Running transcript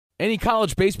Any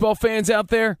college baseball fans out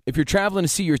there? If you're traveling to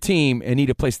see your team and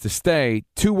need a place to stay,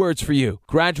 2 words for you: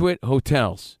 Graduate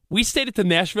Hotels. We stayed at the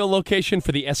Nashville location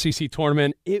for the SEC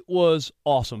tournament. It was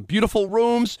awesome. Beautiful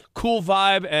rooms, cool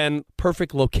vibe, and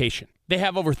perfect location. They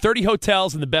have over 30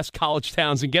 hotels in the best college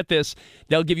towns, and get this,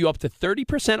 they'll give you up to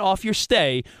 30% off your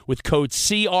stay with code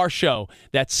CRSHOW.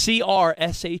 That's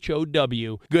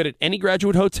CRSHOW. Good at any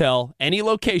Graduate Hotel, any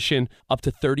location, up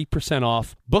to 30%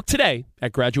 off. Book today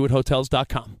at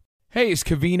graduatehotels.com. Hey, it's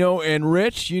Cavino and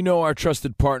Rich. You know our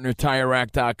trusted partner,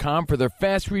 TireRack.com, for their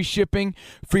fast reshipping,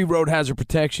 free road hazard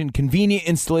protection, convenient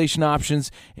installation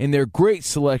options, and their great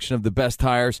selection of the best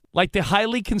tires. Like the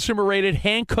highly consumer-rated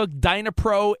Hankook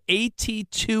Dynapro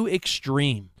AT2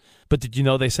 Extreme. But did you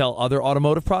know they sell other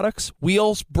automotive products?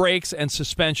 Wheels, brakes, and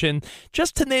suspension,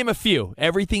 just to name a few.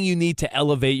 Everything you need to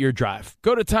elevate your drive.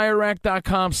 Go to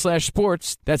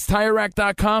TireRack.com/sports. That's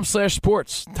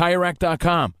TireRack.com/sports.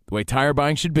 TireRack.com, the way tire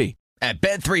buying should be. At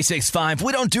Bet365,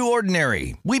 we don't do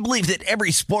ordinary. We believe that every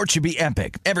sport should be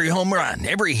epic. Every home run,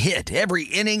 every hit, every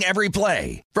inning, every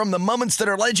play. From the moments that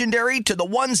are legendary to the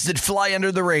ones that fly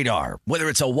under the radar. Whether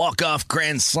it's a walk-off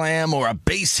grand slam or a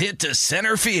base hit to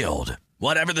center field.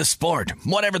 Whatever the sport,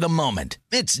 whatever the moment.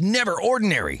 It's never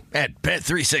ordinary at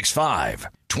Bet365.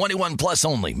 21 plus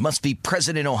only. Must be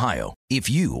present in Ohio. If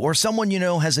you or someone you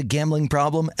know has a gambling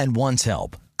problem and wants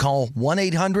help, call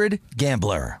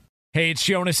 1-800-GAMBLER. Hey, it's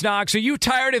Jonas Knox. Are you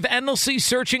tired of endlessly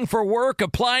searching for work,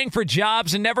 applying for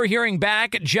jobs, and never hearing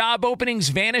back? Job openings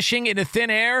vanishing into thin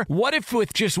air? What if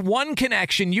with just one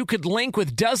connection, you could link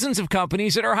with dozens of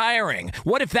companies that are hiring?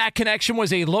 What if that connection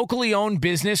was a locally owned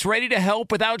business ready to help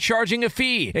without charging a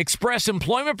fee? Express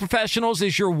Employment Professionals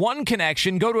is your one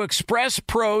connection. Go to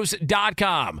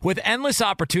expresspros.com. With endless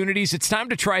opportunities, it's time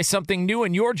to try something new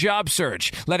in your job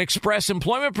search. Let Express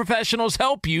Employment Professionals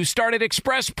help you. Start at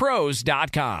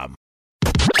expresspros.com.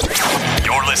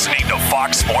 You're listening to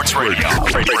Fox Sports Radio.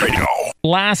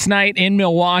 Last night in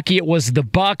Milwaukee, it was the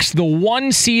Bucks, the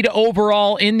 1 seed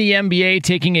overall in the NBA,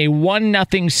 taking a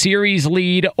 1-0 series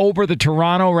lead over the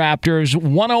Toronto Raptors.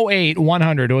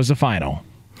 108-100 was the final.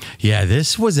 Yeah,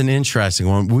 this was an interesting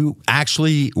one. We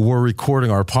actually were recording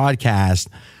our podcast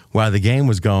while the game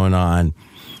was going on.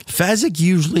 Fezzik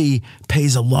usually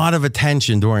pays a lot of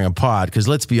attention during a pod because,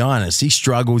 let's be honest, he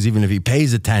struggles even if he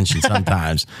pays attention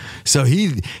sometimes. So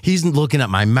he's looking at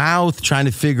my mouth, trying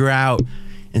to figure out.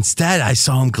 Instead, I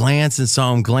saw him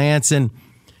glancing.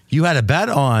 You had a bet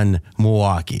on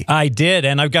Milwaukee. I did,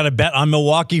 and I've got a bet on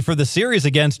Milwaukee for the series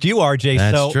against you, RJ.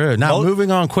 That's true. Now,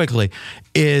 moving on quickly,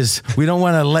 we don't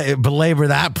want to belabor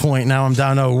that point. Now I'm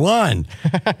down 0-1.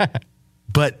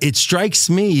 But it strikes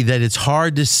me that it's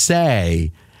hard to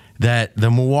say that the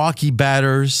Milwaukee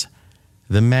bettors,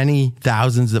 the many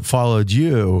thousands that followed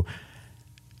you,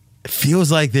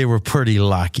 feels like they were pretty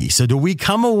lucky. So do we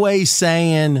come away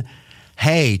saying,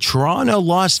 hey, Toronto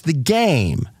lost the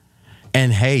game,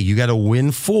 and hey, you got to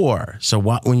win 4. So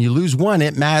when you lose 1,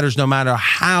 it matters no matter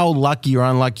how lucky or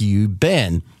unlucky you've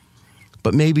been.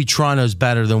 But maybe Toronto's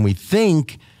better than we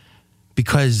think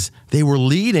because they were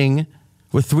leading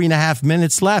with 3.5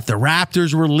 minutes left. The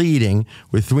Raptors were leading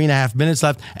with 3.5 minutes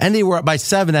left, and they were up by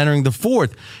 7 entering the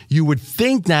fourth. You would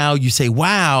think now, you say,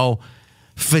 wow,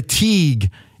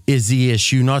 fatigue is the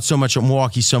issue, not so much at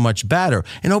Milwaukee, so much better.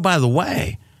 And oh, by the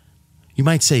way, you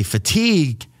might say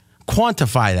fatigue,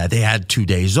 quantify that. They had 2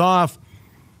 days off.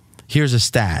 Here's a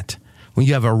stat. When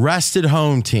you have a rested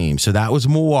home team, so that was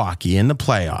Milwaukee in the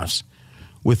playoffs,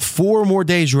 with 4 more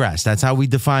days rest, that's how we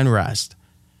define rest,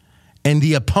 and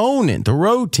the opponent, the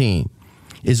road team,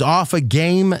 is off a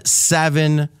Game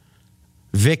 7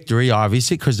 victory,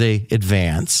 obviously, because they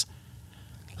advance.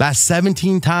 Last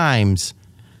 17 times,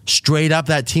 straight up,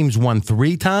 that team's won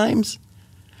 3 times.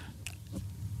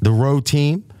 The road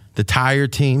team, the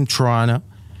tired team, Toronto.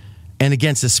 And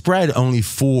against the spread, only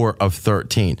 4 of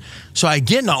 13. So I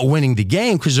get not winning the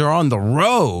game because they're on the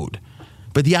road.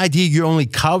 But the idea you only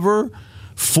cover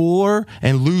 4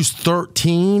 and lose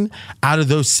 13 out of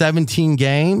those 17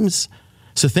 games.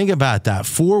 So think about that.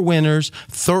 4 winners,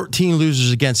 13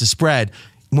 losers against the spread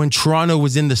when Toronto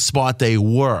was in the spot they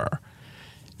were.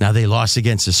 Now they lost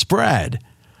against the spread.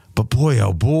 But boy,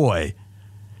 oh boy,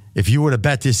 if you would have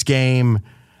bet this game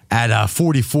at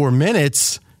 44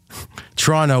 minutes,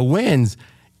 Toronto wins.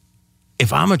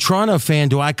 If I'm a Toronto fan,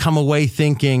 do I come away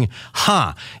thinking,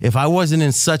 if I wasn't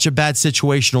in such a bad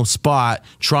situational spot,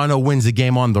 Toronto wins the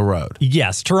game on the road?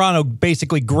 Yes, Toronto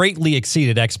basically greatly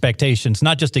exceeded expectations,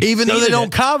 not just exceeded even though they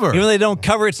don't cover. Even though they don't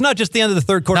cover, it's not just the end of the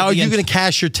third quarter. Now, are you going to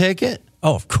cash your ticket?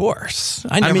 Oh, of course.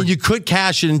 I mean, you could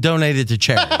cash it and donate it to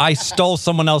charity. I stole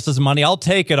someone else's money. I'll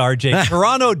take it, RJ.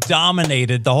 Toronto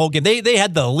dominated the whole game. They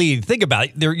had the lead. Think about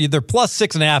it. They're plus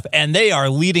 6.5, and they are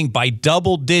leading by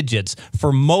double digits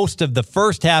for most of the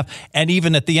first half, and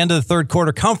even at the end of the third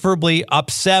quarter, comfortably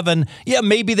up 7. Yeah,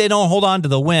 maybe they don't hold on to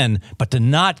the win, but to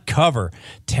not cover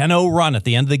 10-0 run at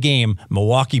the end of the game,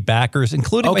 Milwaukee backers,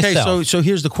 including myself. Okay, so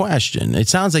here's the question. It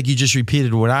sounds like you just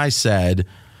repeated what I said.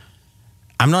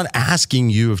 I'm not asking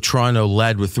you if Toronto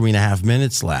led with 3.5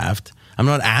 minutes left. I'm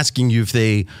not asking you if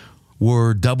they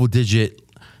were double-digit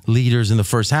leaders in the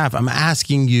first half. I'm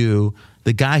asking you,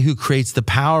 the guy who creates the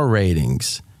power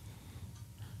ratings,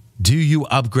 do you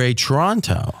upgrade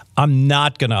Toronto? I'm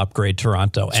not going to upgrade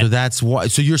Toronto. So that's why.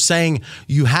 So you're saying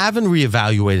you haven't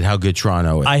reevaluated how good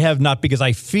Toronto is? I have not, because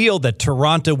I feel that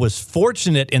Toronto was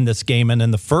fortunate in this game and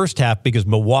in the first half because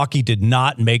Milwaukee did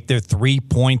not make their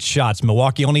 3-point shots.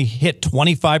 Milwaukee only hit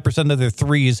 25% of their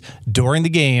threes during the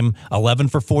game, 11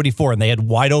 for 44, and they had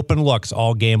wide open looks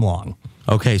all game long.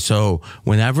 Okay, so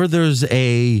whenever there's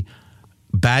a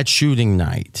bad shooting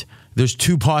night, there's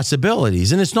two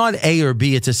possibilities, and it's not A or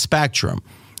B, it's a spectrum.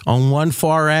 On one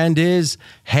far end is,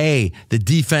 hey, the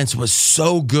defense was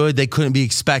so good they couldn't be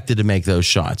expected to make those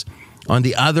shots. On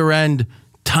the other end,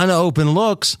 ton of open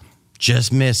looks,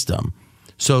 just missed them.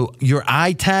 So your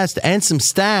eye test and some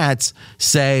stats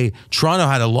say Toronto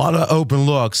had a lot of open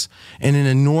looks, and in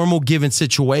a normal given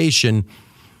situation,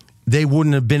 they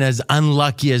wouldn't have been as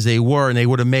unlucky as they were, and they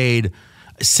would have made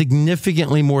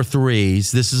significantly more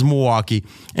threes. This is Milwaukee,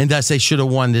 and thus they should have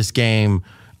won this game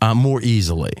more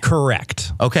easily.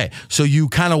 Correct. Okay, so you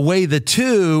kind of weigh the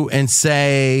two and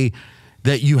say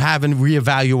that you haven't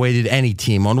reevaluated any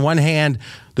team. On one hand,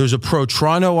 there's a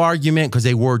pro-Toronto argument because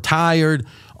they were tired.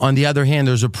 On the other hand,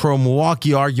 there's a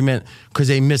pro-Milwaukee argument because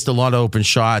they missed a lot of open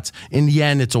shots. In the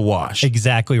end, it's a wash.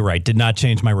 Exactly right. Did not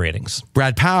change my ratings.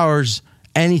 Brad Powers,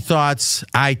 any thoughts,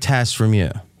 eye test from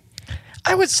you?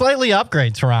 I would slightly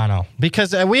upgrade Toronto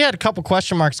because we had a couple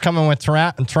question marks coming with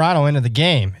Toronto into the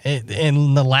game.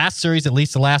 In the last series, at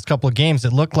least the last couple of games,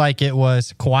 it looked like it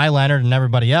was Kawhi Leonard and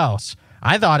everybody else.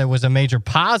 I thought it was a major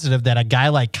positive that a guy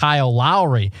like Kyle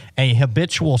Lowry, a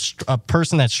habitual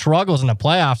person that struggles in the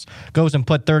playoffs, goes and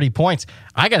put 30 points.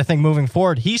 I got to think moving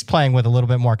forward, he's playing with a little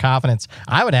bit more confidence.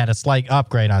 I would add a slight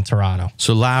upgrade on Toronto.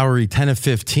 So Lowry, 10 of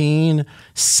 15,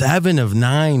 7 of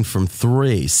 9 from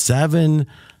 3. 7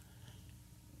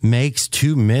 makes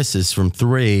 2 misses from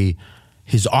 3.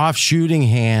 His off shooting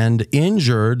hand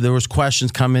injured. There was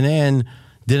questions coming in,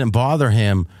 didn't bother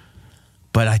him.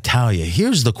 But I tell you,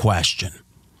 here's the question.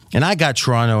 And I got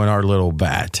Toronto in our little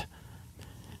bet.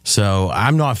 So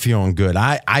I'm not feeling good.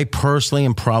 I personally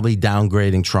am probably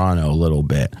downgrading Toronto a little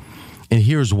bit. And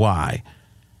here's why.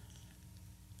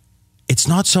 It's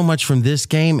not so much from this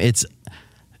game. It's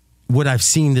what I've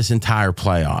seen this entire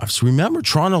playoffs. Remember,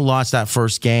 Toronto lost that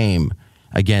first game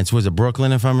against, was it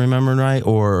Brooklyn, if I'm remembering right?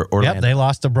 Or Yep, they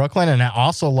lost to Brooklyn, and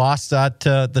also lost to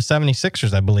the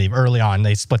 76ers, I believe, early on.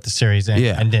 They split the series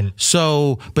and didn't.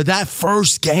 So, but that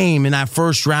first game in that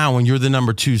first round, when you're the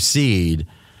number 2 seed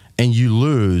and you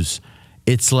lose,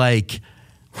 it's like,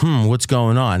 what's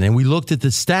going on? And we looked at the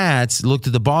stats, looked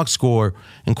at the box score,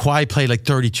 and Kawhi played like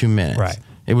 32 minutes. Right.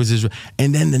 It was his,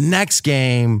 and then the next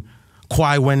game,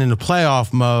 Kawhi went into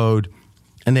playoff mode,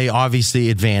 and they obviously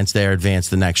advanced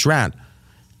the next round.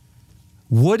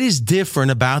 What is different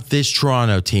about this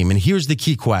Toronto team? And here's the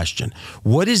key question.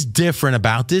 What is different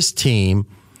about this team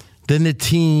than the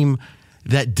team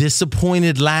that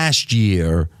disappointed last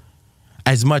year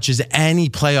as much as any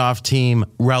playoff team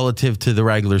relative to the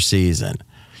regular season?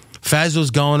 Fez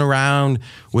was going around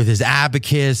with his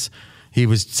abacus. He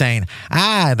was saying,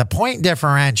 the point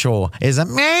differential is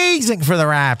amazing for the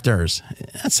Raptors.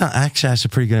 That's a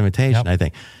pretty good imitation, I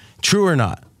think. True or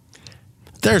not?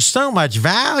 There's so much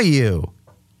value.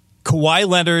 Kawhi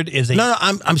Leonard is a... No,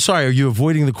 I'm sorry. Are you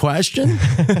avoiding the question?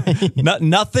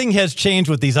 Nothing has changed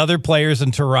with these other players in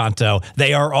Toronto.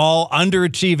 They are all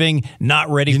underachieving,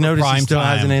 not ready for prime time. You notice he still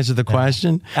hasn't answered the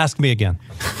question? Ask me again.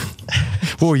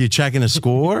 What, were you checking a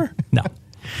score? No.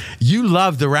 You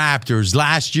loved the Raptors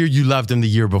last year. You loved them the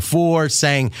year before,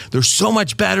 saying they're so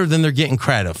much better than they're getting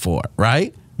credit for,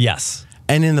 right? Yes.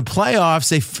 And in the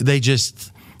playoffs, they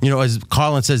just, as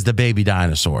Colin says, the baby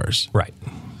dinosaurs. Right.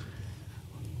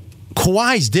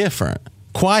 Kawhi's different.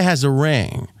 Kawhi has a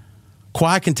ring.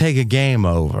 Kawhi can take a game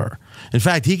over. In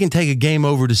fact, he can take a game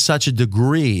over to such a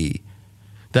degree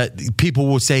that people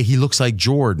will say he looks like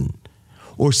Jordan.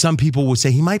 Or some people will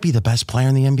say he might be the best player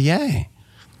in the NBA.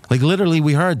 Like, literally,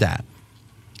 we heard that.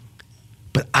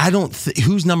 But I don't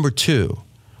who's number 2?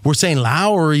 We're saying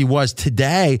Lowry was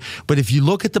today, but if you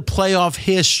look at the playoff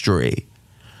history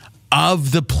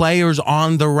of the players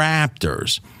on the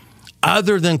Raptors,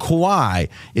 other than Kawhi,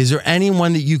 is there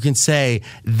anyone that you can say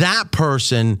that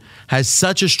person has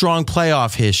such a strong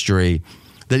playoff history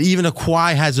that even if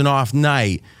Kawhi has an off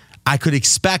night, I could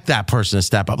expect that person to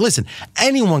step up? Listen,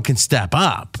 anyone can step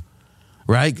up,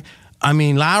 right? I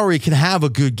mean, Lowry can have a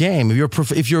good game.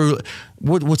 If you're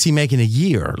what's he making a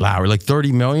year, Lowry? Like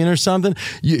 $30 million or something?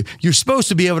 You're supposed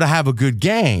to be able to have a good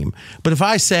game. But if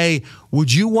I say,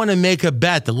 would you want to make a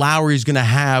bet that Lowry's going to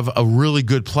have a really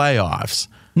good playoffs?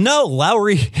 No,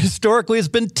 Lowry historically has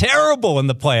been terrible in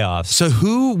the playoffs. So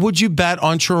who would you bet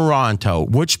on Toronto?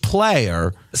 Which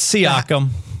player? Siakam.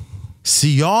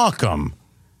 Siakam.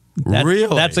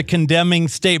 Really? That's a condemning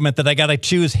statement that I got to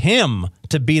choose him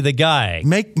to be the guy.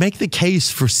 Make the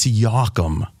case for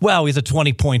Siakam. Well, he's a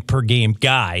 20-point per game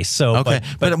guy. So, okay,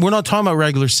 but we're not talking about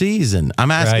regular season.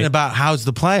 I'm asking Right. about how's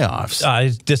the playoffs.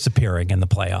 He's disappearing in the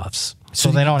playoffs.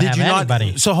 So they don't have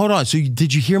anybody. So hold on. So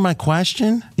did you hear my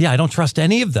question? Yeah, I don't trust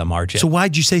any of them, RJ. So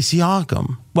why'd you say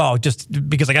Siakam? Well, just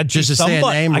because I got to choose Just to say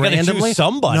somebody. a name I gotta randomly? choose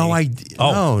somebody.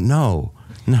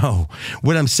 No.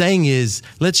 What I'm saying is,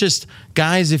 let's just,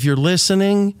 guys, if you're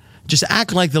listening, just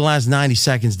act like the last 90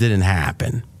 seconds didn't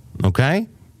happen. Okay?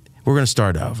 We're going to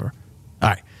start over. All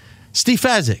right. Steve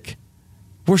Fezzik.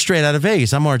 We're straight out of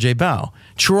Vegas. I'm RJ Bell.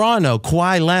 Toronto,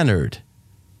 Kawhi Leonard.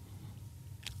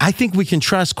 I think we can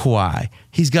trust Kawhi.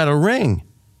 He's got a ring.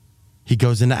 He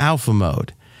goes into alpha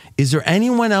mode. Is there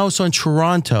anyone else on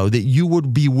Toronto that you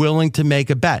would be willing to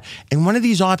make a bet? And one of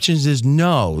these options is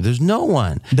no. There's no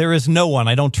one. There is no one.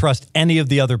 I don't trust any of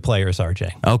the other players,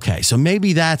 RJ. Okay, so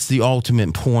maybe that's the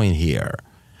ultimate point here,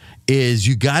 is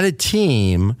you got a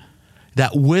team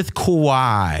that with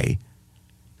Kawhi's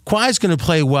going to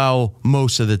play well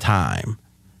most of the time.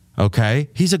 Okay?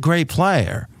 He's a great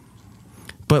player.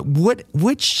 But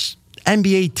which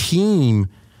NBA team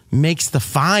makes the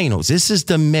finals? This is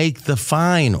to make the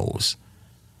finals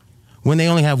when they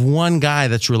only have one guy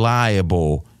that's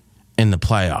reliable in the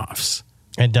playoffs.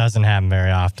 It doesn't happen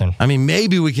very often. I mean,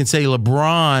 maybe we can say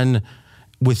LeBron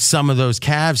with some of those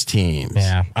Cavs teams.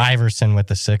 Yeah, Iverson with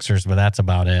the Sixers, but that's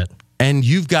about it. And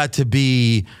you've got to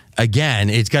be, again,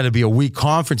 it's got to be a weak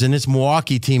conference, and this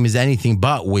Milwaukee team is anything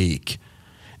but weak.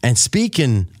 And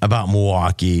speaking about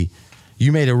Milwaukee,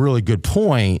 you made a really good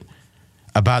point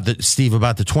about the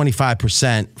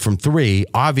 25% from three.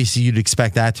 Obviously, you'd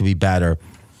expect that to be better.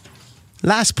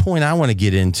 Last point I want to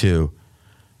get into,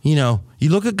 you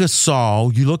look at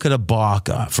Gasol, you look at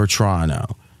Ibaka for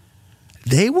Toronto.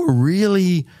 They were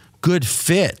really good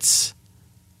fits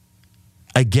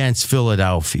against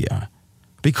Philadelphia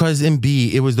because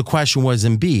the question was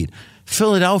Embiid.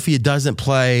 Philadelphia doesn't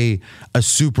play a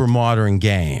super modern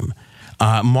game.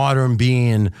 Modern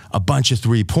being a bunch of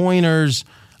three-pointers,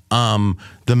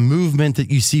 the movement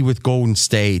that you see with Golden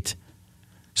State.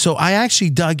 So I actually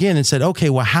dug in and said,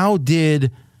 okay, well, how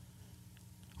did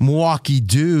Milwaukee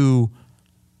do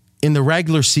in the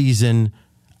regular season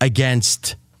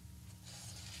against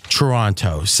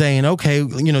Toronto? Saying, okay,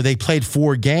 they played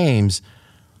 4 games.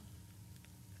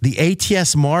 The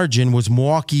ATS margin was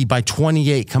Milwaukee by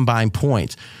 28 combined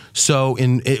points. So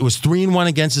it was 3-1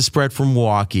 against the spread for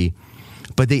Milwaukee.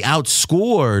 But they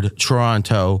outscored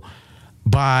Toronto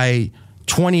by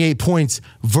 28 points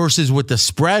versus what the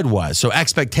spread was. So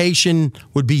expectation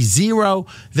would be 0.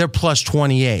 They're plus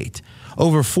 28.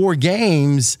 Over 4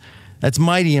 games, that's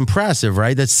mighty impressive,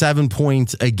 right? That's 7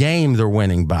 points a game they're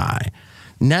winning by.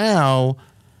 Now,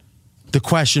 the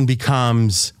question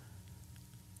becomes,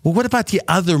 well, what about the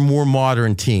other more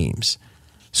modern teams?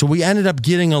 So we ended up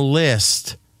getting a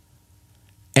list.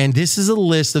 And this is a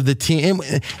list of the team.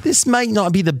 This might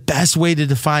not be the best way to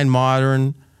define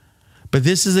modern, but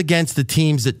this is against the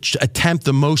teams that attempt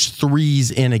the most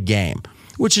threes in a game,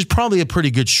 which is probably a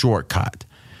pretty good shortcut.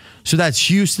 So that's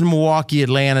Houston, Milwaukee,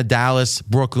 Atlanta, Dallas,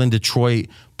 Brooklyn, Detroit,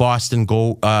 Boston,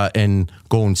 and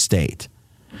Golden State.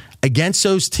 Against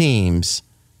those teams,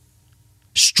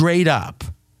 straight up,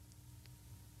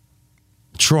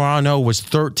 Toronto was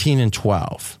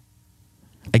 13-12.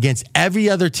 Against every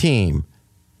other team,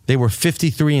 they were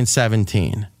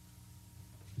 53-17. All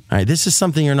right, this is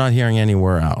something you're not hearing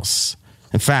anywhere else.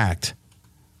 In fact,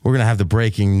 we're going to have the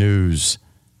breaking news.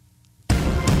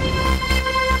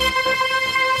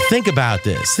 Think about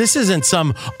this. This isn't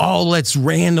let's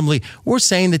randomly. We're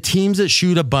saying the teams that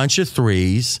shoot a bunch of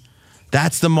threes,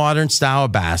 that's the modern style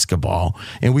of basketball.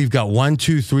 And we've got 1,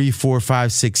 2, 3, 4,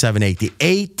 5, 6, 7, 8. The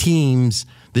 8 teams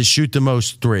that shoot the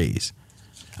most threes.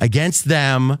 Against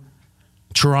them,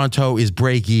 Toronto is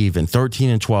break even,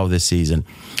 13-12 this season.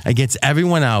 Against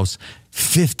everyone else,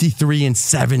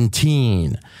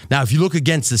 53-17. Now, if you look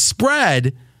against the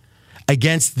spread,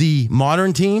 against the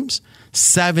modern teams,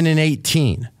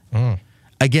 7-18.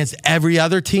 Against every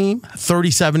other team,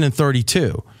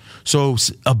 37-32. So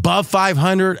above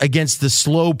 500 against the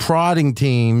slow prodding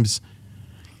teams.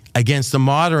 Against the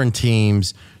modern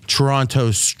teams,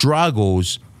 Toronto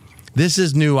struggles. This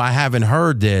is new. I haven't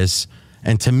heard this.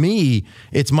 And to me,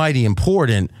 it's mighty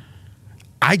important.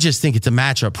 I just think it's a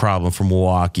matchup problem for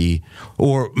Milwaukee,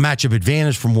 or matchup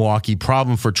advantage for Milwaukee,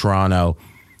 problem for Toronto.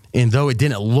 And though it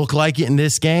didn't look like it in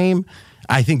this game,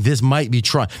 I think this might be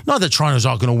Toronto. Not that Toronto's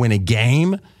all going to win a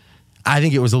game. I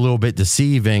think it was a little bit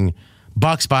deceiving.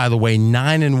 Bucks, by the way,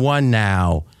 9-1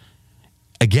 now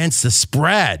against the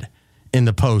spread in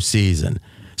the postseason.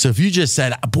 So if you just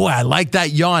said, boy, I like that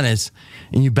Giannis,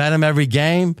 and you bet him every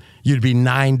game, you'd be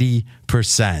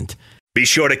 90%. Be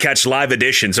sure to catch live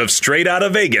editions of Straight Outta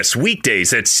Vegas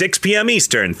weekdays at 6 p.m.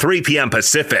 Eastern, 3 p.m.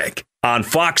 Pacific on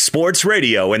Fox Sports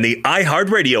Radio and the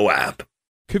iHeartRadio app.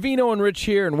 Covino and Rich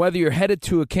here, and whether you're headed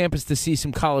to a campus to see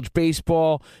some college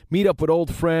baseball, meet up with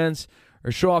old friends,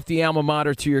 or show off the alma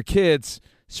mater to your kids,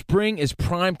 spring is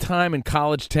prime time in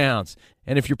college towns.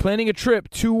 And if you're planning a trip,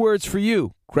 2 words for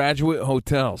you: Graduate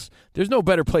Hotels. There's no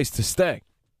better place to stay.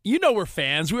 You know we're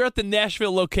fans. We were at the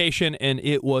Nashville location, and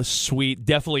it was sweet.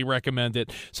 Definitely recommend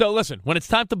it. So listen, when it's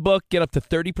time to book, get up to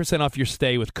 30% off your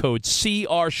stay with code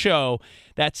CRSHOW.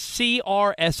 That's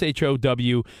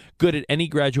CRSHOW. Good at any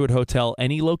Graduate Hotel,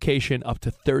 any location, up to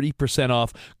 30%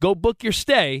 off. Go book your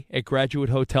stay at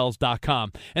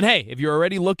graduatehotels.com. And hey, if you're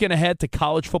already looking ahead to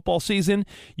college football season,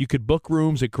 you could book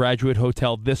rooms at Graduate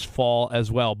Hotel this fall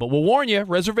as well. But we'll warn you,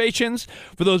 reservations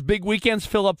for those big weekends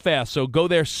fill up fast, so go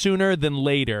there sooner than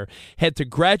later. Head to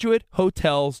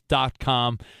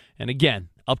graduatehotels.com. And again,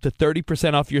 up to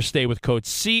 30% off your stay with code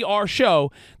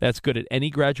CRSHOW. That's good at any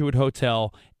Graduate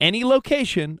Hotel, any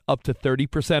location, up to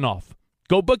 30% off.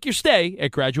 Go book your stay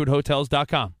at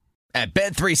graduatehotels.com. At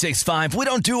Bet365, we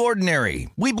don't do ordinary.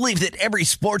 We believe that every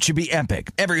sport should be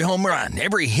epic. Every home run,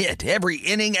 every hit, every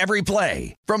inning, every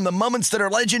play. From the moments that are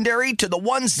legendary to the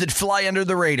ones that fly under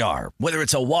the radar. Whether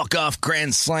it's a walk-off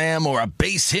grand slam or a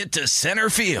base hit to center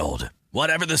field.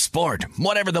 Whatever the sport,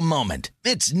 whatever the moment,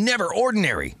 it's never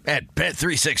ordinary at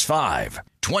Bet365.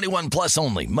 21 plus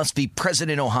only. Must be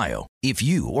present in Ohio. If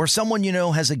you or someone you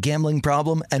know has a gambling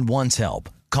problem and wants help,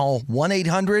 call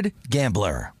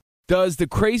 1-800-GAMBLER. Does the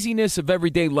craziness of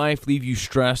everyday life leave you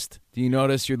stressed? Do you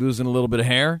notice you're losing a little bit of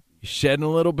hair? You're shedding a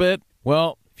little bit?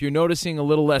 Well, if you're noticing a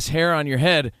little less hair on your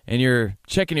head and you're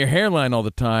checking your hairline all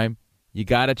the time, you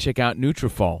got to check out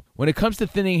Nutrafol. When it comes to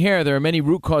thinning hair, there are many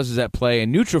root causes at play,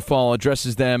 and Nutrafol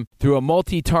addresses them through a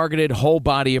multi-targeted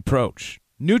whole-body approach.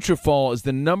 Nutrafol is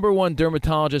the #1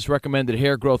 dermatologist-recommended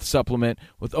hair growth supplement,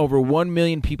 with over 1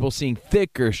 million people seeing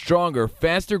thicker, stronger,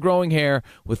 faster-growing hair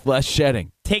with less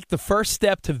shedding. Take the first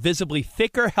step to visibly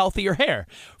thicker, healthier hair.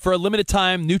 For a limited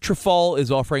time, Nutrafol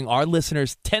is offering our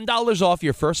listeners $10 off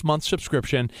your first month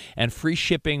subscription and free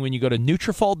shipping when you go to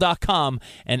Nutrafol.com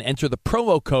and enter the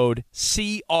promo code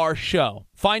CRSHOW.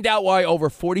 Find out why over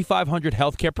 4,500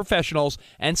 healthcare professionals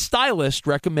and stylists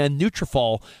recommend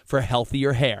Nutrafol for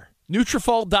healthier hair.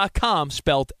 Nutrafol.com,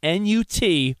 spelled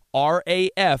Nutrafol.com,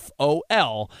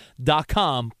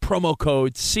 promo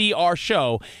code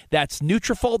CRSHOW. That's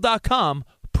Nutrafol.com,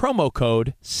 promo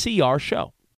code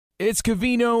CRSHOW. It's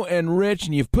Covino and Rich,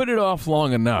 and you've put it off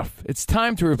long enough. It's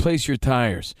time to replace your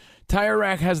tires. Tire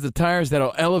Rack has the tires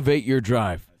that'll elevate your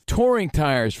drive. Touring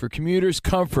tires for commuters'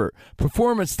 comfort,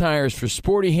 performance tires for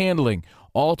sporty handling,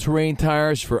 all-terrain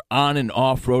tires for on- and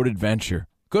off-road adventure.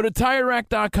 Go to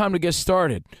TireRack.com to get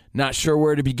started. Not sure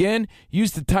where to begin?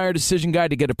 Use the Tire Decision Guide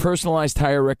to get a personalized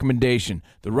tire recommendation.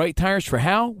 The right tires for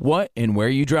how, what, and where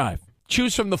you drive.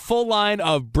 Choose from the full line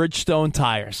of Bridgestone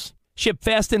tires. Ship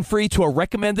fast and free to a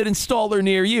recommended installer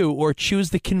near you, or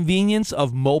choose the convenience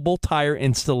of mobile tire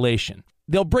installation.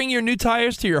 They'll bring your new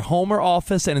tires to your home or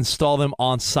office and install them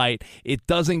on site. It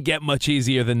doesn't get much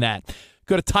easier than that.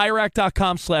 Go to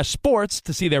TireRack.com/sports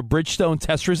to see their Bridgestone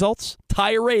test results,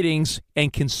 tire ratings,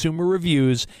 and consumer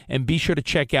reviews, and be sure to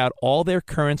check out all their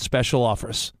current special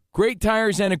offers. Great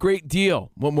tires and a great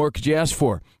deal. What more could you ask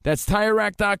for? That's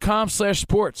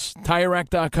TireRack.com/sports.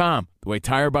 TireRack.com, the way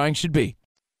tire buying should be.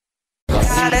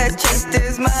 Gotta chase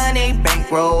this money,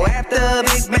 bankroll after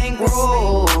big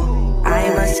bankroll.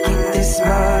 I must get this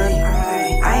money.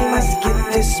 I must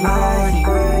get this money.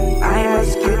 I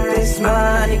must get this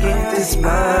money, get this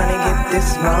money, get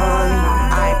this money.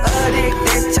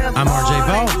 I'm RJ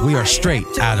Bell. We are straight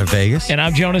out of Vegas. And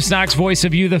I'm Jonas Knox, voice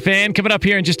of You, the fan. Coming up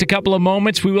here in just a couple of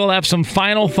moments, we will have some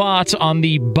final thoughts on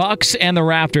the Bucks and the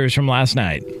Raptors from last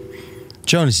night.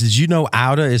 Jonas, did you know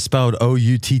Outa is spelled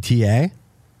O-U-T-T-A?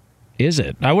 Is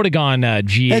it? I would have gone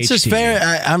G-H-T. It's just fair.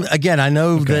 I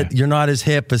know that you're not as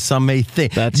hip as some may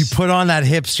think. You put on that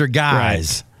hipster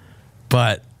guise,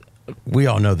 but we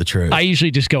all know the truth. I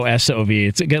usually just go S-O-V.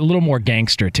 It's got a little more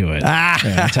gangster to it. Yeah,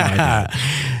 that's how I do it.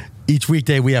 Each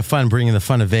weekday, we have fun bringing the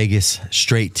fun of Vegas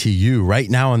straight to you. Right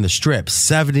now on the Strip,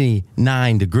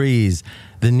 79 degrees.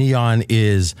 The Neon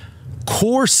is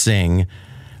coursing.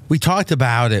 We talked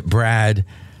about it, Brad.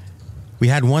 We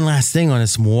had one last thing on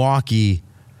this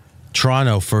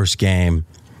Milwaukee-Toronto first game.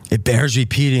 It bears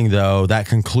repeating, though, that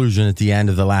conclusion at the end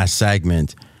of the last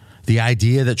segment. The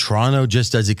idea that Toronto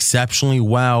just does exceptionally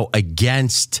well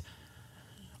against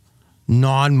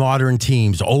non-modern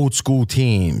teams, old-school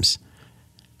teams.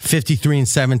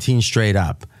 53-17 straight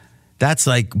up. That's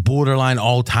like borderline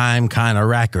all-time kind of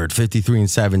record,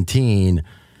 53-17.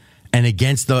 And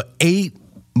against the 8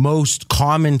 most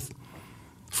common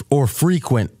or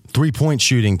frequent three-point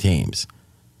shooting teams,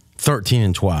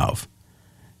 13-12.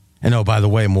 And oh, by the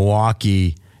way,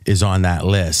 Milwaukee is on that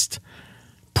list.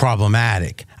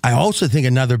 Problematic. I also think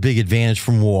another big advantage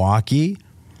for Milwaukee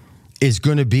is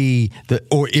going to be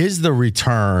the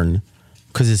return,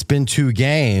 because it's been 2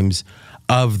 games,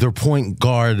 of their point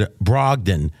guard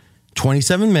Brogdon.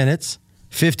 27 minutes,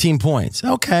 15 points.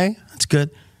 Okay, that's good.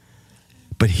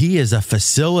 But he is a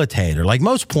facilitator. Like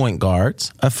most point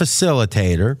guards, a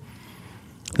facilitator.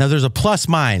 Now, there's a plus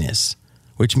minus,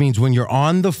 which means when you're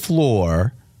on the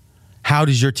floor, how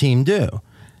does your team do?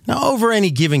 Now, over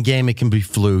any given game, it can be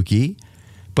fluky,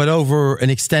 but over an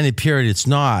extended period, it's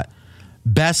not.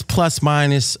 Best plus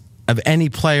minus of any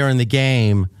player in the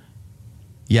game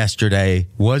yesterday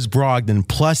was Brogdon,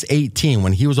 plus 18.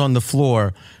 When he was on the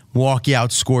floor, Milwaukee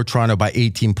outscored Toronto by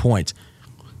 18 points.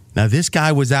 Now, this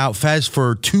guy was out, Fez,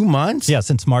 for 2 months? Yeah,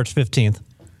 since March 15th.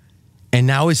 And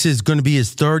now this is going to be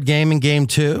his 3rd game in game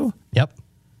 2? Yep.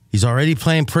 He's already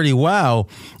playing pretty well.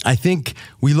 I think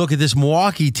we look at this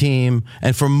Milwaukee team,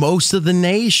 and for most of the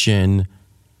nation,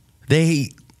 they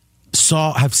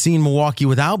have seen Milwaukee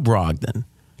without Brogdon.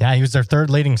 Yeah, he was their 3rd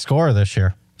leading scorer this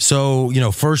year. So,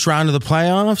 first round of the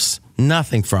playoffs,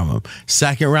 nothing from him.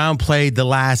 Second round, played the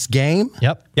last game.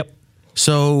 Yep.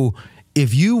 So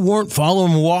if you weren't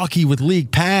following Milwaukee with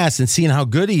League Pass and seeing how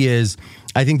good he is,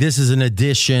 I think this is an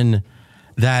addition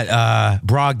that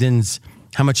Brogdon's,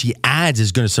 how much he adds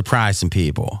is going to surprise some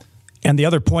people. And the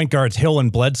other point guards, Hill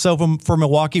and Bledsoe for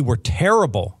Milwaukee, were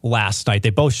terrible last night.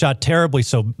 They both shot terribly,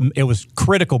 so it was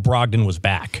critical Brogdon was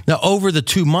back. Now, over the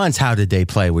 2 months, how did they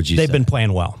play, would you say? They've been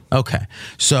playing well. Okay.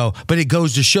 So, but it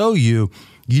goes to show you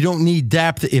don't need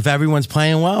depth if everyone's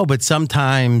playing well, but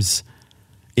sometimes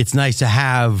it's nice to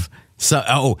have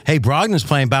hey, Brogdon's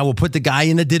playing bad. We'll put the guy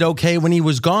in that did okay when he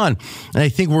was gone. And I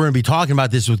think we're going to be talking about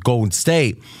this with Golden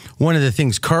State. One of the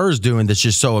things Kerr's doing that's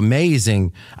just so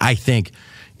amazing, I think,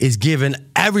 is giving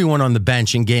everyone on the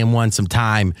bench in game 1 some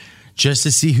time just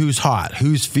to see who's hot,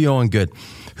 who's feeling good,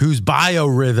 whose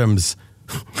biorhythms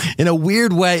in a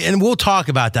weird way. And we'll talk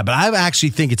about that, but I actually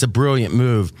think it's a brilliant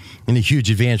move and a huge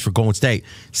advantage for Golden State.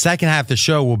 Second half of the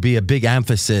show will be a big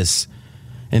emphasis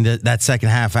in that second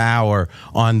half hour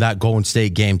on that Golden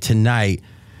State game tonight.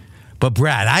 But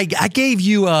Brad, I gave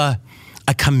you a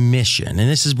commission, and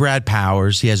this is Brad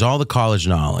Powers. He has all the college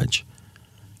knowledge.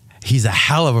 He's a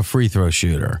hell of a free throw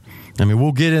shooter. I mean,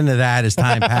 we'll get into that as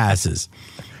time passes.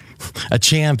 A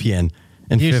champion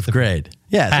in 5th grade.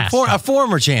 Yeah, a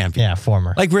former champion. Yeah,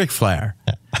 former. Like Ric Flair.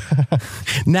 Yeah.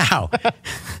 Now,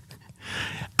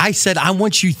 I said, I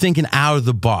want you thinking out of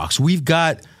the box. We've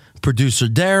got producer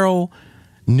Daryl,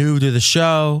 new to the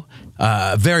show,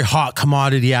 very hot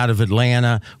commodity out of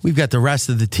Atlanta. We've got the rest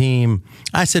of the team.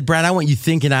 I said, Brad, I want you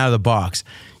thinking out of the box.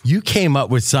 You came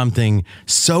up with something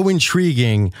so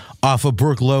intriguing off of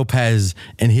Brook Lopez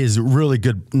and his really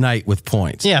good night with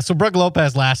points. Yeah, so Brook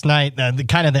Lopez last night,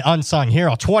 kind of the unsung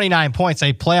hero, 29 points,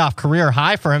 a playoff career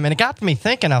high for him. And it got me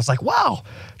thinking, I was like, wow,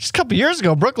 just a couple years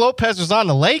ago, Brook Lopez was on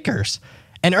the Lakers.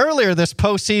 And earlier this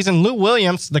postseason, Lou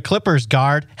Williams, the Clippers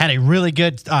guard, had a really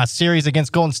good series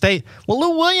against Golden State. Well,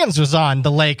 Lou Williams was on the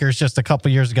Lakers just a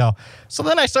couple years ago. So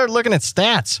then I started looking at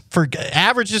stats for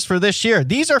averages for this year.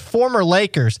 These are former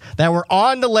Lakers that were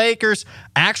on the Lakers'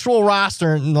 actual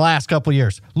roster in the last couple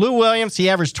years. Lou Williams, he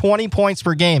averaged 20 points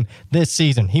per game this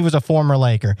season. He was a former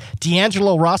Laker.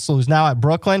 D'Angelo Russell, who's now at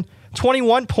Brooklyn,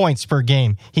 21 points per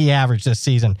game he averaged this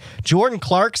season. Jordan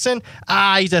Clarkson,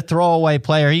 he's a throwaway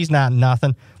player. He's not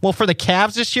nothing. Well, for the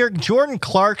Cavs this year, Jordan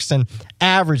Clarkson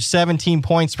averaged 17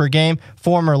 points per game,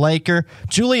 former Laker.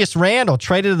 Julius Randle,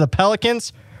 traded to the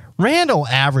Pelicans. Randle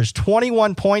averaged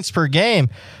 21 points per game.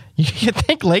 You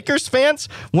think Lakers fans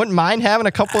wouldn't mind having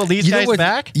a couple of these guys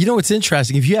back? You know what's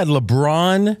interesting? If you had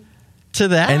LeBron to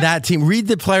that and that team, read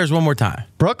the players one more time.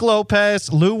 Brooke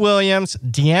Lopez, Lou Williams,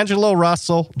 D'Angelo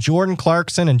Russell, Jordan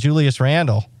Clarkson, and Julius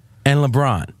Randle. And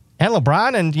LeBron.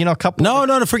 And, a couple.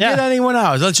 No, forget anyone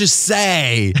else. Let's just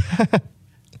say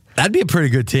that'd be a pretty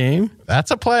good team.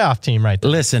 That's a playoff team right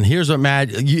there. Listen, here's what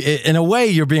in a way,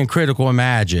 you're being critical of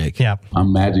Magic. Yeah.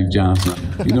 I'm Magic Johnson.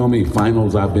 You know how many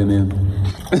finals I've been in?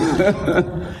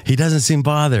 He doesn't seem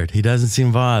bothered.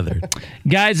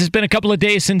 Guys, it's been a couple of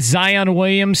days since Zion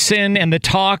Williamson, and the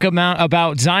talk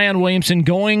about Zion Williamson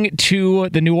going to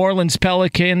the New Orleans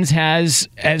Pelicans has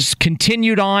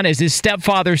continued on, as his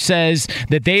stepfather says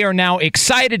that they are now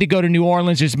excited to go to New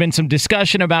Orleans. There's been some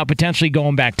discussion about potentially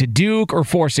going back to Duke or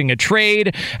forcing a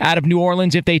trade out of New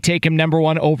Orleans if they take him number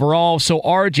 1 overall. So,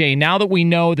 RJ, now that we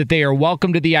know that they are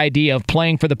welcome to the idea of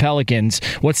playing for the Pelicans,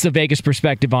 what's the Vegas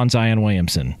perspective on Zion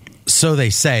Williamson? So they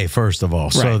say, first of all.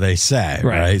 Right. So they say,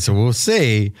 right? So we'll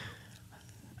see.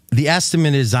 The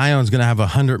estimate is Zion's going to have a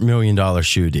 $100 million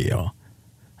shoe deal.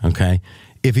 Okay?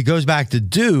 If he goes back to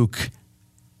Duke,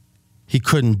 he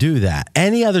couldn't do that.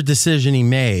 Any other decision he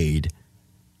made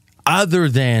other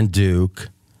than Duke,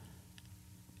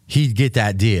 he'd get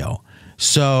that deal.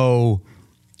 So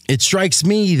it strikes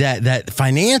me that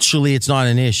financially it's not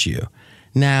an issue.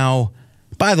 Now,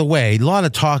 by the way, a lot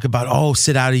of talk about,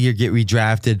 sit out a year, get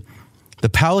redrafted. The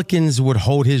Pelicans would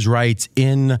hold his rights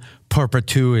in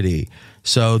perpetuity.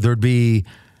 So there'd be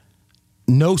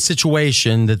no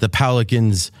situation that the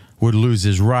Pelicans would lose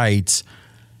his rights.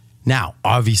 Now,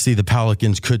 obviously, the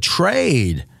Pelicans could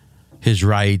trade his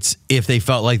rights if they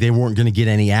felt like they weren't going to get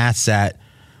any asset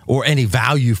or any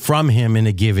value from him in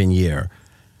a given year.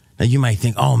 Now, you might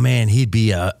think, oh, man, he'd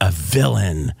be a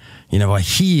villain, a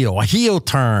heel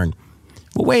turn.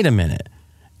 Well, wait a minute.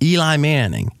 Eli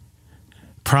Manning,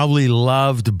 probably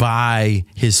loved by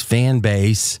his fan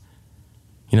base.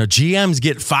 GMs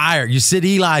get fired. You sit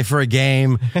Eli for a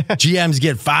game, GMs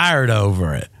get fired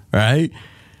over it, right?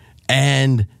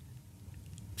 And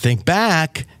think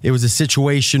back, it was a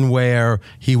situation where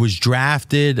he was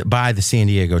drafted by the San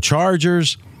Diego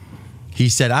Chargers. He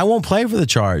said, I won't play for the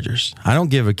Chargers. I don't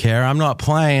give a care. I'm not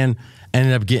playing.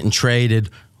 Ended up getting traded,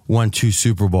 won 2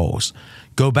 Super Bowls.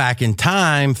 Go back in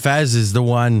time, Fez is the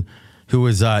one who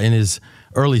was in his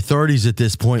early 30s at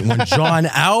this point when John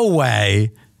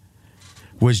Elway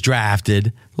was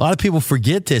drafted. A lot of people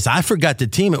forget this. I forgot the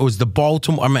team. It was the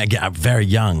Baltimore. I'm very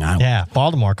young.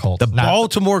 Baltimore Colts.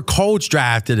 Baltimore Colts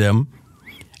drafted him,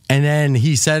 and then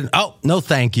he said, "Oh, no,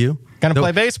 thank you. Gonna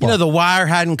play baseball." The Wire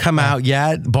hadn't come out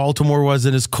yet. Baltimore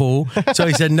wasn't as cool, so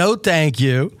he said, "No, thank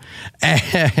you."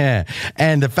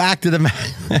 And the fact of the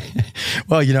matter,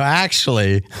 well,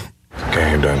 actually,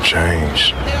 game done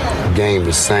changed. Game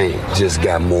the same, just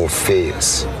got more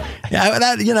fierce.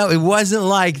 Yeah, it wasn't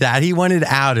like that. He wanted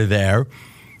out of there,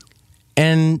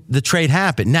 and the trade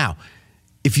happened. Now,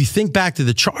 if you think back to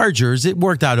the Chargers, it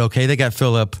worked out okay. They got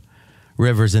Phillip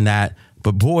Rivers and that,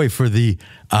 but boy, for the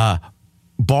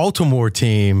Baltimore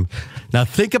team. Now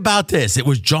think about this. It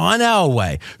was John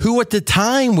Elway, who at the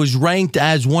time was ranked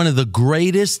as one of the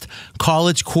greatest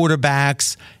college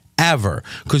quarterbacks ever.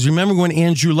 Because remember when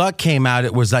Andrew Luck came out,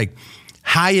 it was like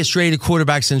highest rated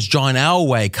quarterback since John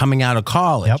Elway coming out of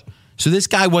college. Yep. So this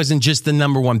guy wasn't just the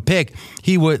number 1 pick.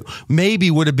 He would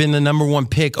have been the number 1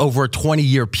 pick over a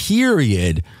 20-year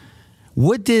period.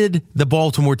 What did the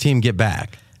Baltimore team get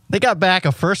back? They got back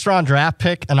a first-round draft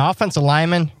pick, an offensive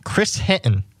lineman, Chris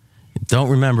Hinton. Don't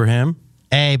remember him.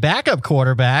 A backup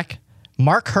quarterback,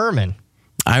 Mark Herman.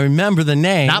 I remember the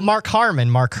name. Not Mark Harmon,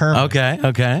 Mark Herman.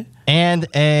 Okay. And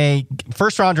a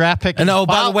first-round draft pick. And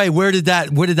by the way, what did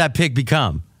that pick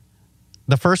become?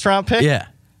 The first-round pick? Yeah.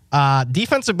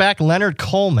 Defensive back Leonard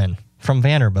Coleman from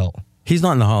Vanderbilt. He's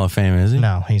not in the Hall of Fame, is he?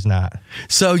 No, he's not.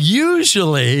 So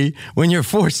usually when you're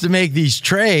forced to make these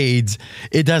trades,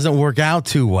 it doesn't work out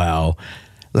too well.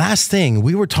 Last thing,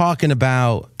 we were talking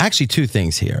about, actually 2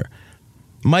 things here.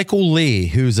 Michael Lee,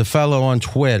 who's a fellow on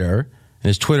Twitter, and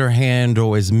his Twitter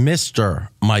handle is Mr.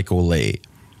 Michael Lee.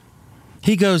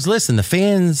 He goes, listen, the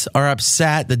fans are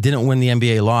upset that didn't win the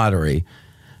NBA lottery,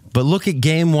 but look at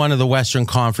game 1 of the Western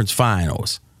Conference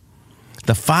Finals.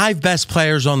 The 5 best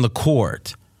players on the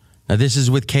court, now this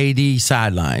is with KD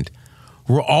sidelined,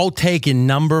 were all taken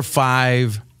number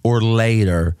 5 or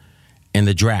later in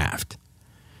the draft.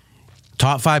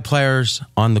 Top 5 players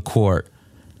on the court.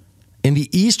 In the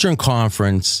Eastern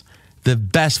Conference, the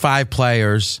best 5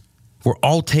 players were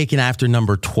all taken after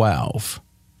number 12.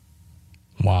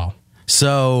 Wow.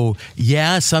 So,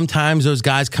 sometimes those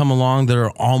guys come along that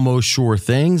are almost sure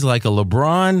things, like a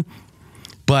LeBron.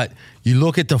 But you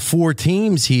look at the 4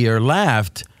 teams here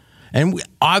left, and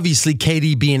obviously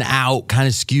KD being out kind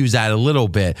of skews that a little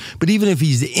bit. But even if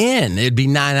he's in, it'd be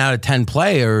 9 out of 10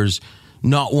 players,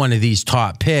 not one of these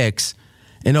top picks.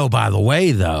 And oh, by the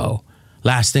way, though,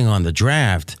 last thing on the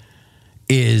draft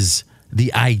is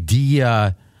the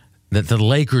idea that the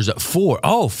Lakers at 4.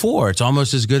 Oh, 4. It's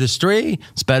almost as good as 3.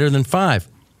 It's better than 5.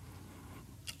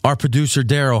 Our producer,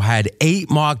 Daryl, had 8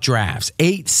 mock drafts,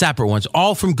 8 separate ones,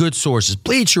 all from good sources,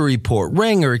 Bleacher Report,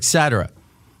 Ringer, etc.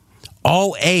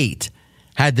 All 8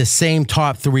 had the same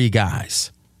top 3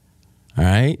 guys. All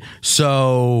right?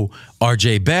 So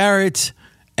R.J. Barrett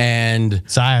and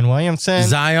Zion Williamson.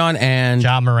 And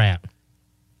Ja Morant.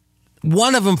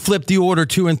 One of them flipped the order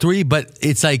 2 and 3, but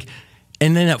it's like,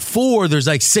 and then at 4, there's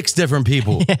like 6 different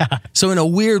people. Yeah. So in a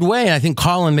weird way, and I think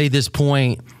Colin made this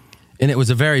point, and it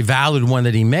was a very valid one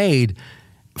that he made,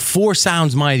 4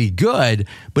 sounds mighty good,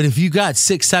 but if you got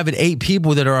 6, 7, 8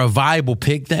 people that are a viable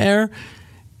pick there,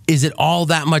 is it all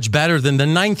that much better than the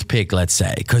 9th pick, let's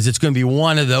say? Because it's going to be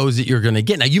one of those that you're going to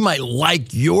get. Now, you might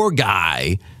like your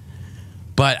guy,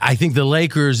 but I think the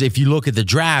Lakers, if you look at the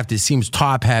draft, it seems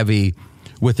top-heavy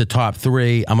with the top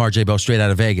 3. I'm RJ Bell, straight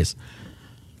out of Vegas.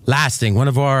 Last thing, one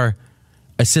of our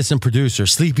assistant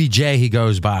producers, Sleepy J, he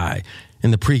goes by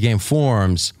in the pregame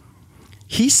forums,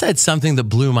 he said something that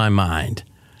blew my mind.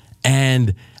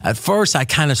 And at first, I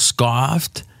kind of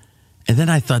scoffed. And then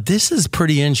I thought, this is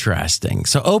pretty interesting.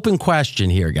 So open question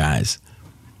here, guys.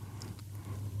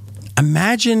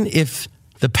 Imagine if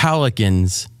the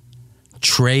Pelicans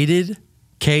traded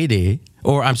traded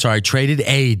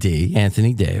AD,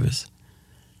 Anthony Davis,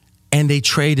 and they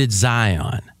traded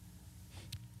Zion.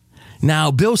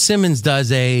 Now, Bill Simmons does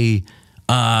a,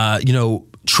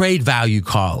 trade value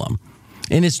column.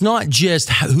 And it's not just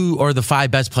who are the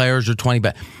 5 best players or 20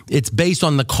 best. It's based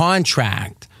on the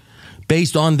contract,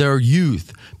 based on their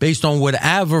youth, based on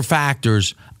whatever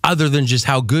factors other than just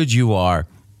how good you are.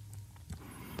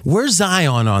 Where's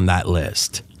Zion on that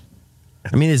list?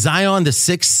 I mean, is Zion the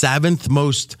 6th, 7th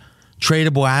most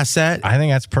tradable asset? I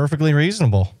think that's perfectly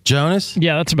reasonable. Jonas?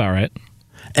 Yeah, that's about right.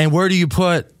 And where do you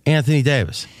put Anthony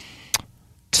Davis?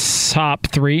 Top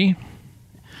 3.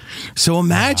 So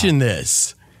imagine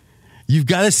this. You've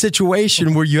got a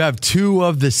situation where you have 2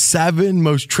 of the 7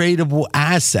 most tradable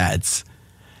assets.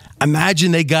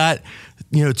 Imagine they got,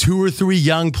 2 or 3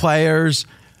 young players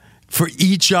for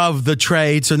each of the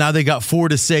trades. So now they got 4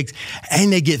 to 6,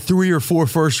 and they get 3 or 4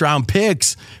 first-round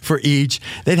picks for each.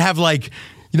 They'd have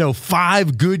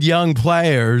 5 good young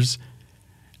players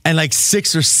and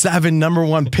 6 or 7 number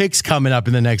 1 picks coming up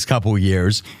in the next couple of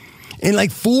years. In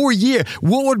 4 years,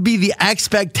 what would be the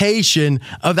expectation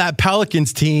of that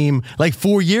Pelicans team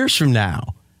 4 years from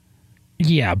now?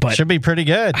 Yeah, but should be pretty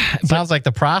good. Sounds like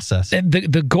the process.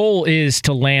 The goal is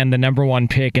to land the number 1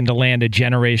 pick and to land a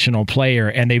generational player,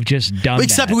 and they've just done that.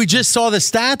 Except we just saw the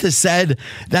stat that said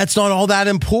that's not all that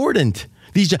important.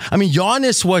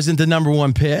 Giannis wasn't the number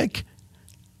 1 pick.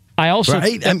 I also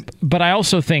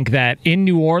think that in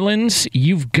New Orleans,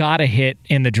 you've got to hit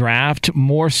in the draft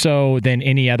more so than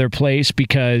any other place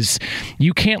because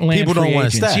you can't land people free don't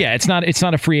agents. Want to stay. Yeah, it's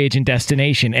not a free agent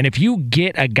destination. And if you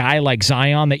get a guy like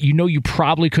Zion that you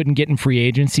probably couldn't get in free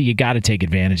agency, you got to take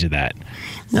advantage of that.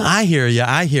 No, I hear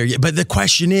you. But the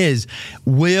question is,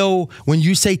 when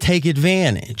you say take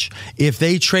advantage, if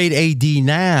they trade AD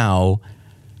now,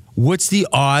 what's the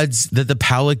odds that the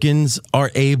Pelicans are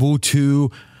able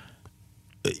to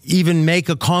even make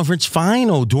a conference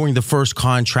final during the first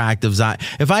contract of Zion?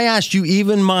 If I asked you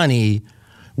even money,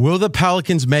 will the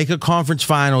Pelicans make a conference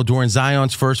final during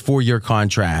Zion's first 4-year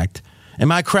contract?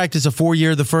 Am I correct? It's a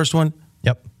 4-year, the first one?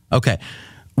 Yep. Okay.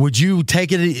 Would you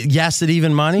take it yes at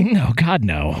even money? No, God,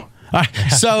 no. All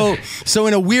right. So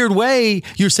in a weird way,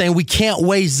 you're saying we can't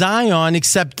weigh Zion,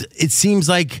 except it seems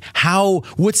like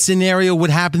what scenario would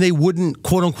happen they wouldn't,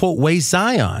 quote unquote, weigh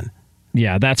Zion?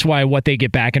 Yeah, that's why what they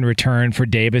get back in return for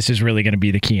Davis is really going to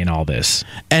be the key in all this.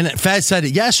 And Fez said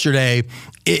it yesterday.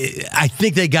 I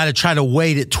think they got to try to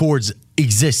weight it towards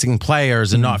existing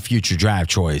players and not future draft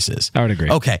choices. I would agree.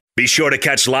 Okay. Be sure to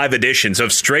catch live editions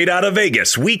of Straight Outta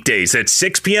Vegas weekdays at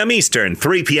 6 p.m. Eastern,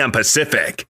 3 p.m.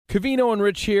 Pacific. Covino and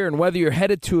Rich here, and whether you're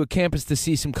headed to a campus to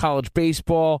see some college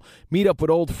baseball, meet up with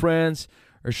old friends,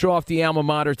 or show off the alma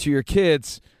mater to your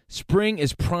kids, spring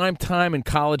is prime time in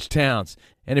college towns.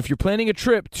 And if you're planning a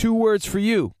trip, 2 words for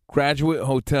you: Graduate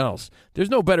Hotels. There's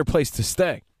no better place to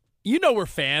stay. You know we're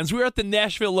fans. We were at the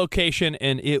Nashville location,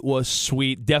 and it was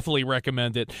sweet. Definitely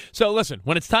recommend it. So listen,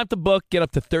 when it's time to book, get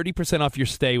up to 30% off your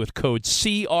stay with code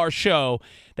CRSHOW.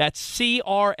 That's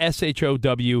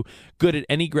CRSHOW. Good at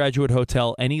any Graduate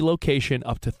Hotel, any location,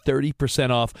 up to 30%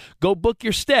 off. Go book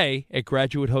your stay at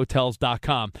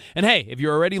graduatehotels.com. And hey, if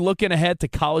you're already looking ahead to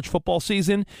college football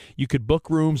season, you could book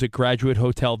rooms at Graduate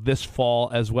Hotel this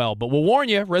fall as well. But we'll warn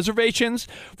you, reservations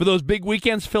for those big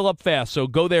weekends fill up fast, so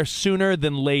go there sooner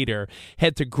than later.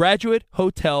 Head to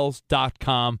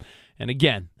graduatehotels.com. And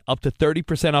again, up to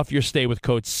 30% off your stay with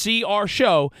code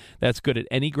CRSHOW. That's good at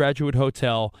any Graduate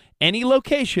Hotel, any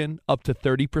location, up to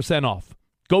 30% off.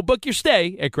 Go book your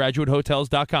stay at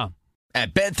graduatehotels.com.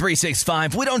 At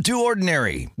Bet365, we don't do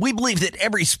ordinary. We believe that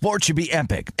every sport should be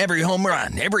epic. Every home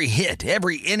run, every hit,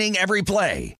 every inning, every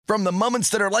play. From the moments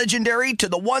that are legendary to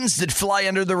the ones that fly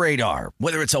under the radar.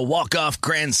 Whether it's a walk-off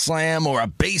grand slam or a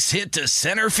base hit to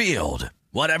center field.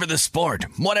 Whatever the sport,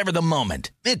 whatever the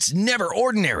moment, it's never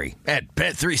ordinary at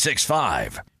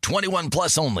Bet365. 21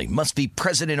 plus only. Must be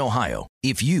present in Ohio.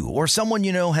 If you or someone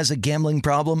you know has a gambling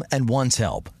problem and wants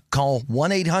help, call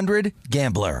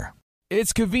 1-800-GAMBLER.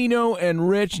 It's Covino and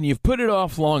Rich, and you've put it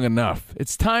off long enough.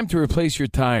 It's time to replace your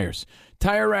tires.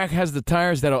 Tire Rack has the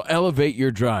tires that'll elevate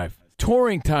your drive.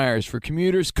 Touring tires for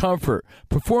commuters' comfort.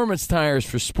 Performance tires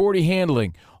for sporty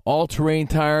handling. All-terrain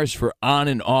tires for on-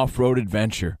 and off-road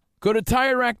adventure. Go to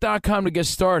TireRack.com to get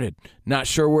started. Not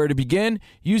sure where to begin?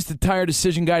 Use the Tire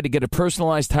Decision Guide to get a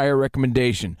personalized tire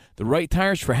recommendation. The right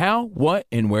tires for how, what,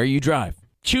 and where you drive.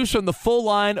 Choose from the full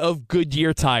line of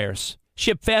Goodyear tires.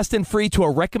 Ship fast and free to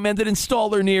a recommended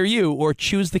installer near you, or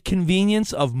choose the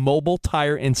convenience of mobile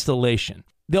tire installation.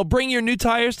 They'll bring your new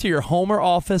tires to your home or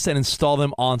office and install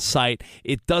them on site.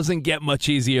 It doesn't get much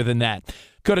easier than that.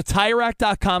 Go to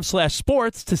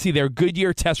TireRack.com/sports to see their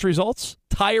Goodyear test results,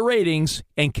 tire ratings,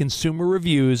 and consumer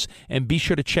reviews, and be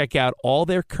sure to check out all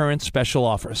their current special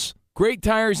offers. Great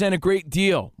tires and a great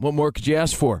deal. What more could you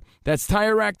ask for? That's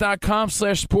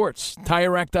TireRack.com/sports.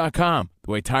 TireRack.com,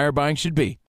 the way tire buying should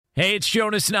be. Hey, it's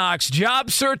Jonas Knox.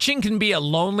 Job searching can be a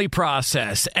lonely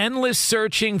process. Endless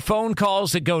searching, phone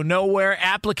calls that go nowhere,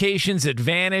 applications that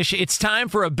vanish. It's time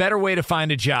for a better way to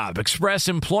find a job. Express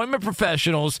Employment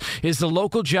Professionals is the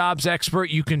local jobs expert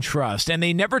you can trust, and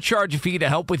they never charge a fee to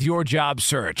help with your job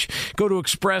search. Go to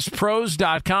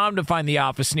expresspros.com to find the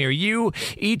office near you.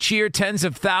 Each year, tens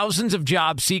of thousands of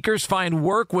job seekers find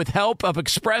work with help of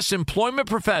Express Employment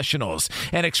Professionals,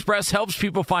 and Express helps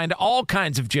people find all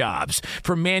kinds of jobs,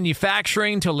 from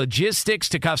manufacturing to logistics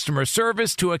to customer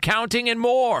service to accounting and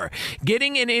more.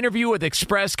 Getting an interview with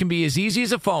Express can be as easy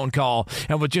as a phone call,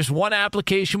 and with just one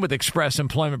application with Express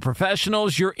Employment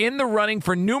Professionals, you're in the running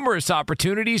for numerous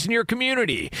opportunities in your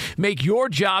community. Make your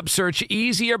job search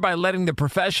easier by letting the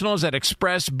professionals at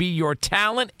Express be your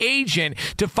talent agent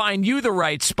to find you the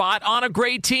right spot on a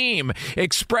great team.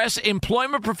 Express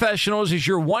Employment Professionals is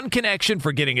your one connection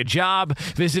for getting a job.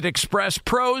 Visit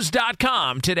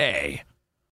expresspros.com today.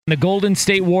 The Golden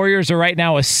State Warriors are right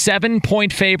now a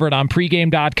 7-point favorite on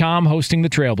pregame.com hosting the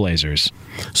Trailblazers.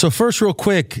 So first, real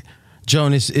quick,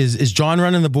 Jonas, is John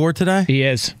running the board today? He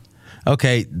is.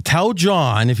 Okay, tell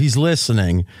John, if he's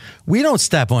listening, we don't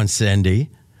step on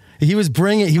Cindy. He was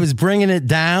bringing it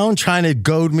down, trying to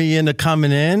goad me into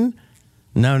coming in.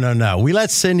 No. We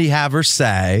let Cindy have her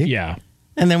say. Yeah.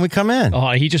 And then we come in.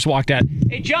 Oh, he just walked out.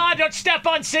 Hey, John, don't step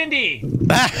on Cindy.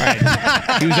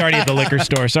 Right. He was already at the liquor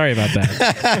store. Sorry about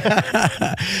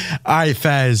that. All right,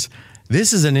 Fez.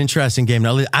 This is an interesting game.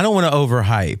 Now, I don't want to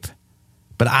overhype,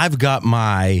 but I've got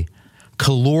my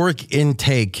caloric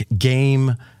intake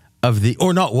game of the,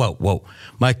 or not,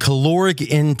 my caloric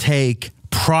intake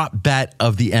prop bet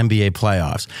of the NBA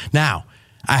playoffs. Now,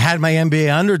 I had my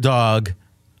NBA underdog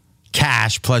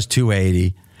cash plus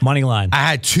 280. Money line. I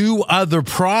had two other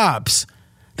props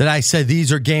that I said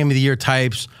these are game of the year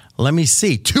types. Let me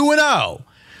see. 2-0.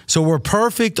 So we're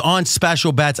perfect on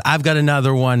special bets. I've got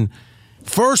another one.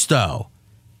 First, though,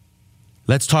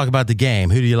 let's talk about the game.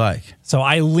 Who do you like? So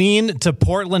I lean to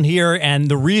Portland here, and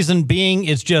the reason being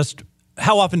is just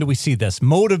how often do we see this?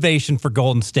 Motivation for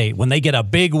Golden State. When they get a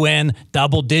big win,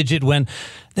 double-digit win,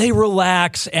 they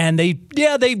relax, and they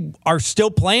are still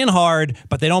playing hard,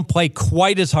 but they don't play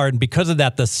quite as hard. And because of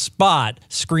that, the spot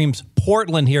screams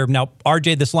Portland here. Now,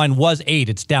 RJ, this line was 8.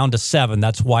 It's down to 7.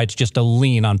 That's why it's just a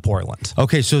lean on Portland.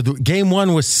 Okay, so game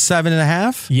one was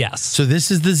 7.5? Yes. So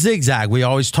this is the zigzag. We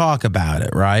always talk about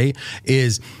it, right?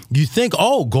 Is you think,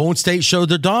 Golden State showed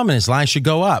their dominance. Line should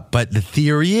go up. But the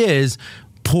theory is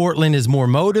Portland is more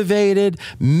motivated.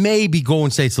 Maybe Golden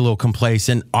State's a little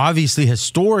complacent. Obviously,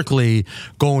 historically,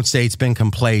 Golden State's been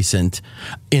complacent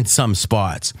in some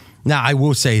spots. Now, I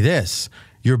will say this.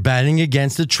 You're betting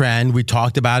against the trend. We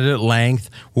talked about it at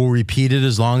length. We'll repeat it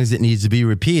as long as it needs to be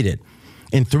repeated.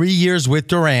 in 3 years with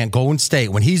Durant, Golden State,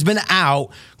 when he's been out,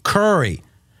 Curry,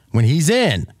 when he's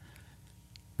in,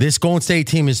 this Golden State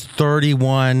team is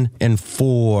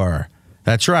 31-4.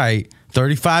 That's right.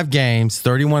 35 games,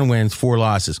 31 wins, 4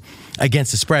 losses.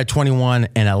 Against the spread,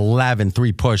 21-11,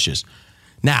 3 pushes.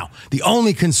 Now, the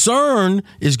only concern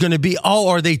is going to be,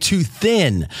 are they too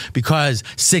thin? Because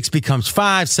 6 becomes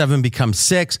 5, 7 becomes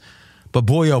 6. But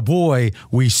boy, oh boy,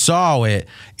 we saw it,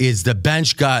 is the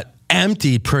bench got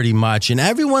emptied pretty much, and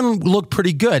everyone looked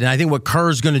pretty good. And I think what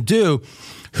Kerr's going to do,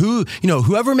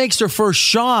 whoever makes their first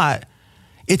shot,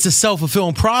 it's a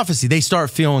self-fulfilling prophecy. They start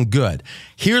feeling good.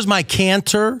 Here's my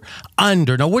Cantor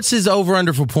under. Now, what's his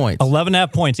over-under for points?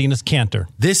 11.5 points, Enes Kanter.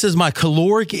 This is my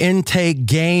caloric intake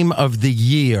game of the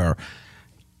year.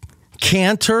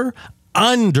 Cantor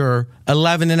under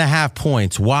 11.5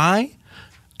 points. Why?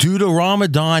 Due to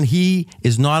Ramadan, he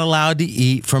is not allowed to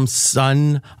eat from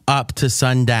sun up to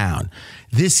sundown.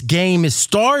 This game is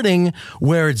starting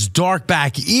where it's dark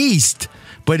back east,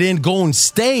 but in Golden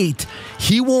State,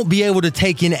 he won't be able to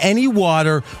take in any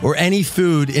water or any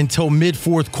food until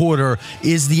mid-fourth quarter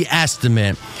is the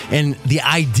estimate. And the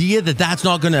idea that that's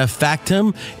not going to affect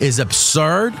him is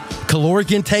absurd.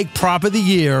 Caloric intake prop of the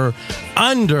year,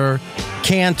 under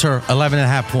Cantor,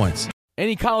 11.5 points.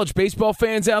 Any college baseball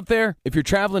fans out there? If you're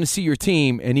traveling to see your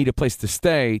team and need a place to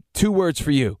stay, 2 words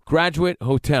for you: Graduate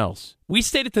Hotels. We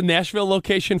stayed at the Nashville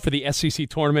location for the SEC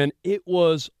tournament. It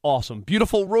was awesome.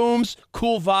 Beautiful rooms,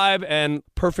 cool vibe, and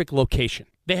perfect location.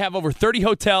 They have over 30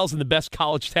 hotels in the best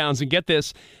college towns, and get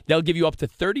this, they'll give you up to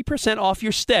 30% off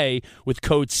your stay with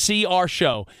code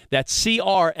CRSHOW. That's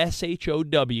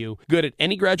CRSHOW. Good at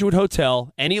any Graduate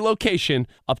Hotel, any location,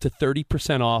 up to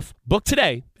 30% off. Book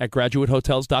today at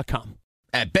graduatehotels.com.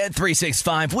 At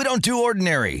Bet365, we don't do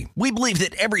ordinary. We believe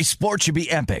that every sport should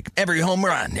be epic. Every home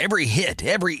run, every hit,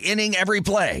 every inning, every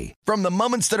play. From the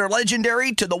moments that are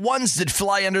legendary to the ones that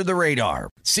fly under the radar.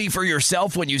 See for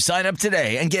yourself when you sign up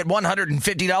today and get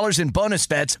 $150 in bonus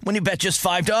bets when you bet just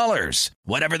 $5.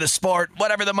 Whatever the sport,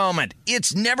 whatever the moment,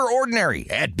 it's never ordinary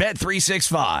at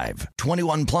Bet365.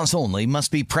 21 plus only.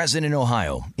 Must be present in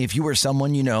Ohio. If you or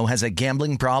someone you know has a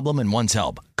gambling problem and wants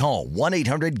help, call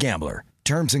 1-800-GAMBLER.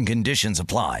 Terms and conditions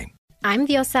apply. I'm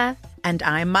Diosa. And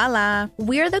I'm Mala.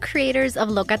 We're the creators of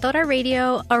Locatora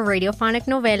Radio, a radiophonic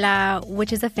novela,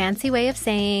 which is a fancy way of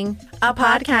saying a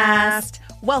podcast.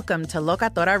 Welcome to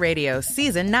Locatora Radio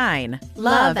Season 9.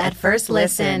 Love at First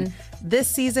Listen. This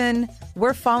season,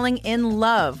 we're falling in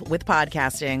love with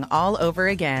podcasting all over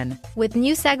again. With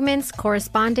new segments,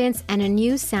 correspondence, and a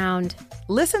new sound.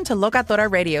 Listen to Locatora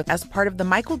Radio as part of the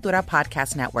Michael Dura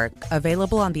Podcast Network.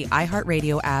 Available on the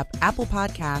iHeartRadio app, Apple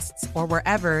Podcasts, or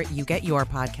wherever you get your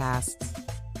podcasts.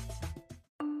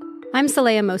 I'm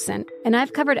Saleha Mohsin, and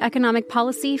I've covered economic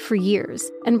policy for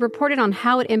years and reported on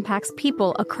how it impacts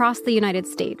people across the United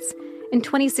States. In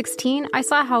 2016, I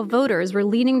saw how voters were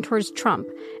leaning towards Trump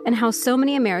and how so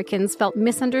many Americans felt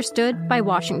misunderstood by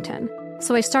Washington.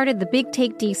 So I started The Big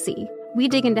Take DC. We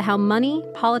dig into how money,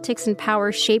 politics, and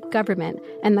power shape government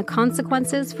and the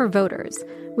consequences for voters.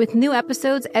 With new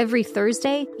episodes every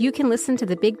Thursday, you can listen to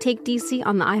The Big Take DC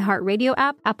on the iHeartRadio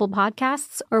app, Apple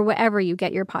Podcasts, or wherever you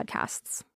get your podcasts.